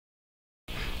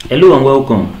Hello and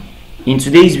welcome. In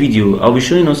today's video, I'll be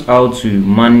showing us how to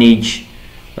manage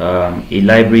a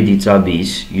library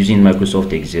database using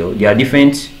Microsoft Excel. There are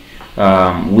different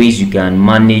ways you can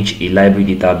manage a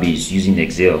library database using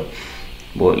Excel.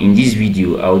 But in this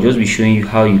video, I'll just be showing you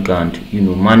how you can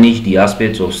manage the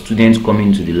aspects of students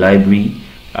coming to the library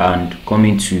and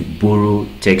coming to borrow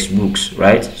textbooks,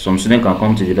 right? Some students can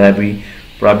come to the library,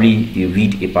 probably they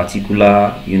read a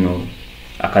particular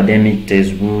academic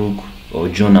textbook or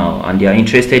journal and they are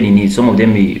interested in it. Some of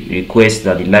them may request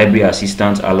that the library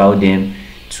assistant allow them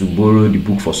to borrow the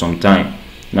book for some time.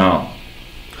 Now,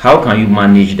 how can you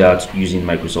manage that using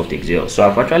Microsoft Excel? So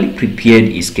I've actually prepared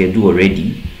a schedule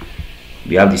already.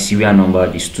 We have the serial number,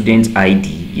 the student ID.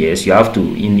 Yes, you have to,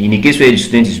 in a case where the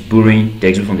student is borrowing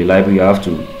textbook from the library, you have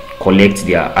to collect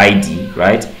their ID,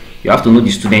 right? You have to know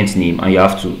the student's name and you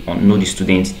have to know the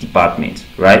student's department,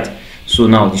 right? So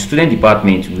now the student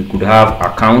department, we could have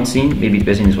accounting, maybe the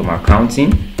person is from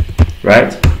accounting,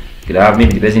 right? Could have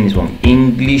maybe the person is from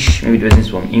English, maybe the person is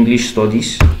from English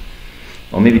studies,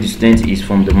 or maybe the student is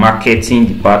from the marketing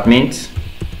department.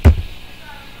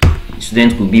 The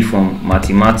student could be from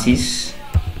mathematics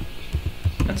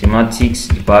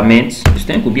department. The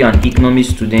student could be an economics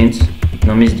student,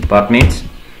 economics department.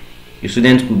 The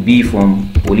student could be from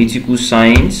political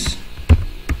science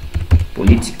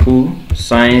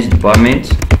department.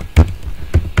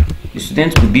 The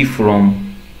student could be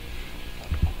from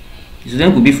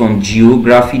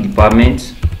geography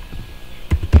department.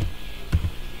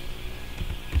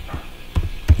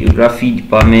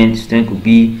 The student could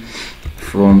be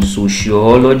from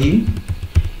sociology.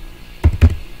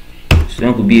 The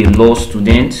student could be a law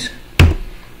student.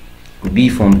 Could be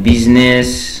from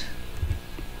business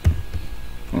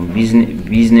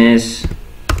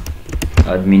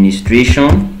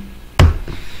administration.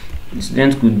 The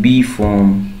student could be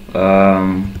from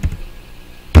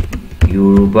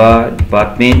Yoruba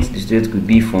department. The student could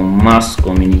be from mass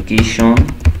communication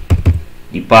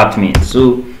department.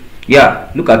 So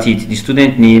yeah, look at it. The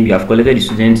student name, you have collected the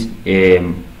student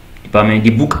department, the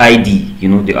book ID.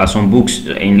 There are some books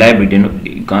in library,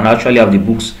 you can actually have the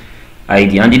books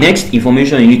ID. And the next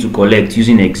information you need to collect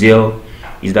using Excel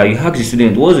is that you ask the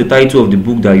student, what's the title of the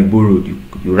book that you borrowed?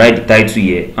 You write the title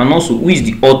here, and also who is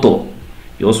the author.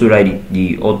 You also write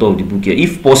the author of the book here.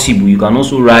 If possible, you can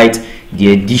also write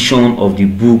the edition of the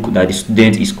book that the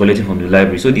student is collecting from the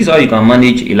library. So this is how you can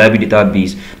manage a library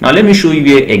database. Now let me show you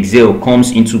where Excel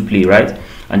comes into play, right?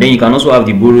 And then you can also have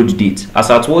the borrowed date. As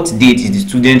at what date is the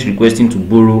student requesting to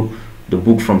borrow the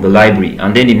book from the library?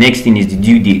 And then the next thing is the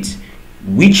due date.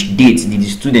 Which date did the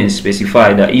student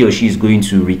specify that he or she is going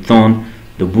to return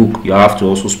the book? You have to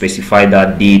also specify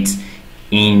that date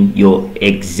in your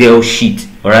Excel sheet.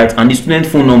 All right, and the student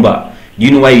phone number. Do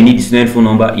you know why you need the student phone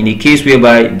number? In a case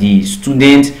whereby the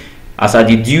student, as at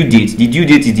the due date is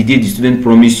the day the student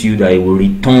promised you that he will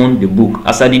return the book.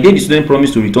 As at the day the student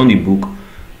promised to return the book,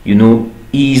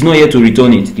 he is not here to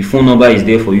return it. The phone number is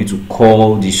there for you to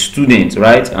call the student,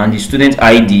 right? And the student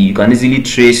ID, you can easily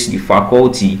trace the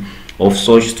faculty of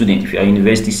such student if you are in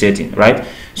university setting, right?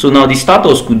 So now the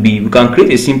status could be, we can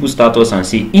create a simple status and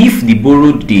say if the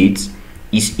borrowed date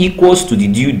is equals to the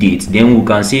due date, then we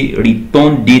can say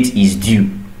return date is due.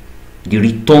 The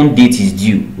return date is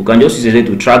due. We can just use it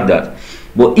to track that.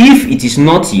 But if it is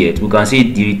not yet, we can say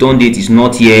the return date is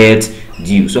not yet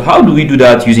due. So how do we do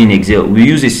that using Excel? We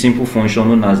use a simple function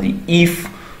known as the if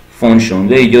function,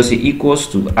 where you just say equals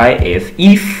to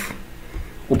if,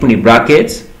 open a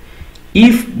bracket,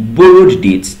 if borrowed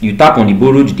date, you tap on the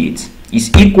borrowed date, is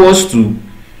equals to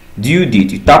due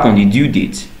date, you tap on the due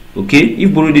date. Okay,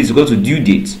 if borrowed date is equal to due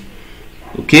date,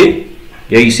 okay,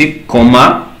 there you say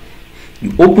comma,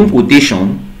 you open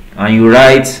quotation and you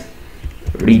write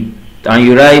return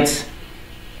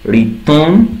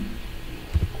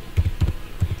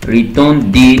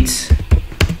date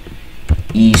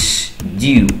is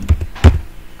due.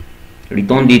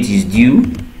 Return date is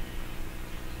due,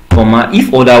 comma,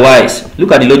 if otherwise.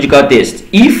 Look at the logical test.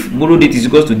 If borrowed date is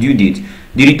equal to due date,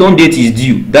 the return date is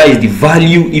due. That is the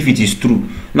value if it is true.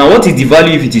 Now what is the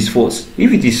value if it is false?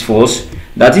 If it is false,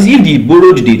 that is if the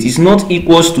borrowed date is not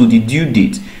equals to the due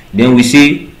date, then we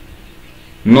say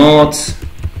not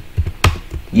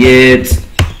yet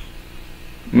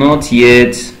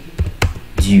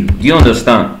due. Do you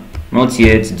understand? Not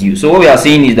yet due. So what we are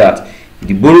saying is that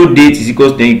the borrowed date is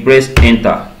equals to, then you press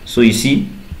enter. So you see,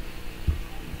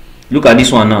 look at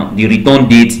this one now. The return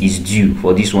date is due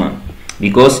for this one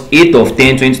because 8th of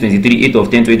 10 2023, 8th of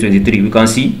 10 2023, we can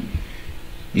see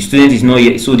the student is not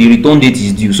yet, so the return date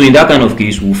is due. So in that kind of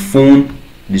case, we'll phone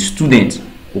the student,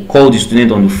 we'll call the student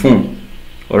on the phone.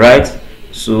 All right,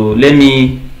 so let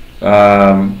me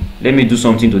let me do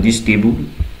something to this table.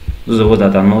 Those of us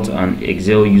that are not an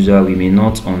Excel user, we may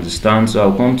not understand. So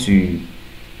I'll come to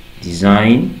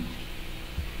design.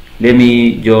 Let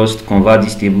me just convert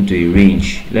this table to a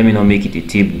range. Let me not make it a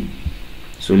table.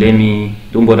 So let me,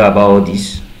 don't bother about all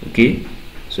this. Okay,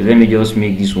 so let me just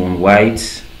make this one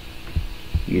white,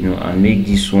 you know, and make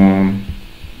this one,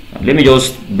 let me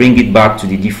just bring it back to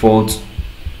the default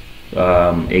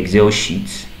Excel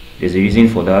sheet. There's a reason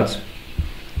for that.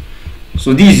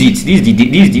 So this is it.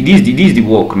 This is the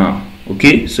work now.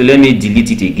 Okay, so let me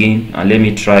delete it again and let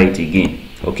me try it again.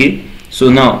 Okay, so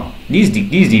now this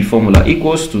is the formula,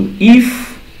 equals to,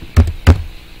 if,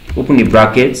 open a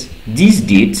bracket, this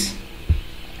date,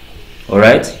 all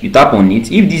right, you tap on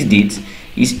it, if this date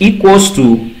is equals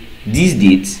to this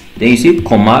date, then you say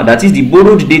comma, that is the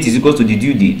borrowed date is equals to the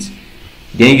due date,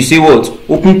 then you say what,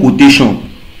 open quotation,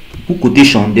 put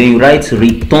quotation, then you write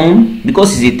return,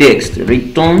 because it's a text,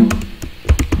 return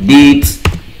date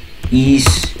is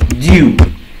due.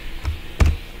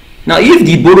 Now if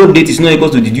the borrowed date is not equal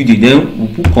to the due date, then we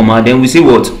put comma, then we say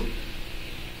what,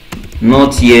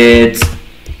 not yet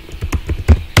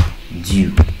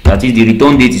due, that is the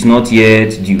return date is not yet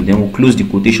due, then we'll close the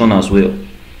quotation as well.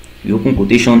 You open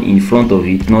quotation in front of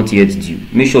it, not yet due.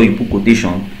 Make sure you put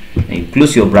quotation and you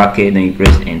close your bracket, then you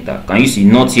press enter. Can you see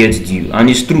not yet due? And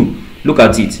it's true. Look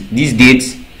at it, this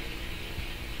date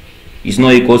is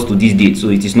not equals to this date, so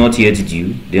it is not yet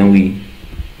due. Then we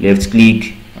left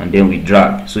click and then we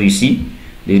drag. So you see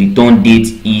the return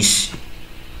date is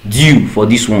due for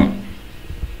this one.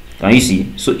 Can you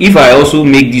see? So if I also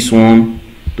make this one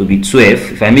to be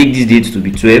 12, if I make this date to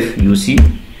be 12, you'll see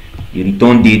the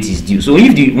return date is due. So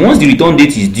if the once the return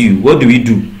date is due, what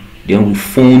do? Then we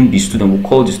phone the student, we'll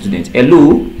call the student.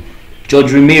 Hello,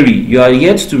 George Mary, you are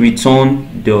yet to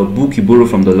return the book you borrowed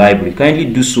from the library.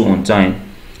 Kindly do so on time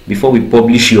before we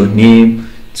publish your name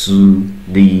to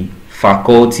the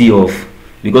faculty of,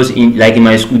 because in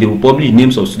my school, they will publish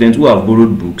names of students who have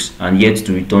borrowed books and yet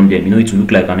to return them. You know, it will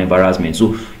look like an embarrassment.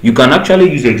 So you can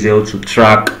actually use Excel to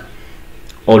track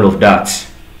all of that.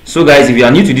 So guys, if you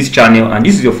are new to this channel and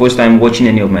this is your first time watching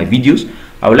any of my videos,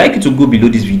 I would like you to go below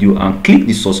this video and click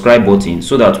the subscribe button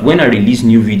so that when I release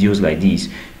new videos like this,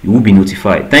 you will be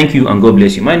notified. Thank you and God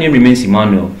bless you. My name remains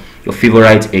Emmanuel, your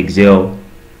favorite Excel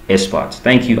expert.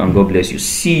 Thank you and God bless you.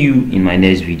 See you in my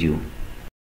next video.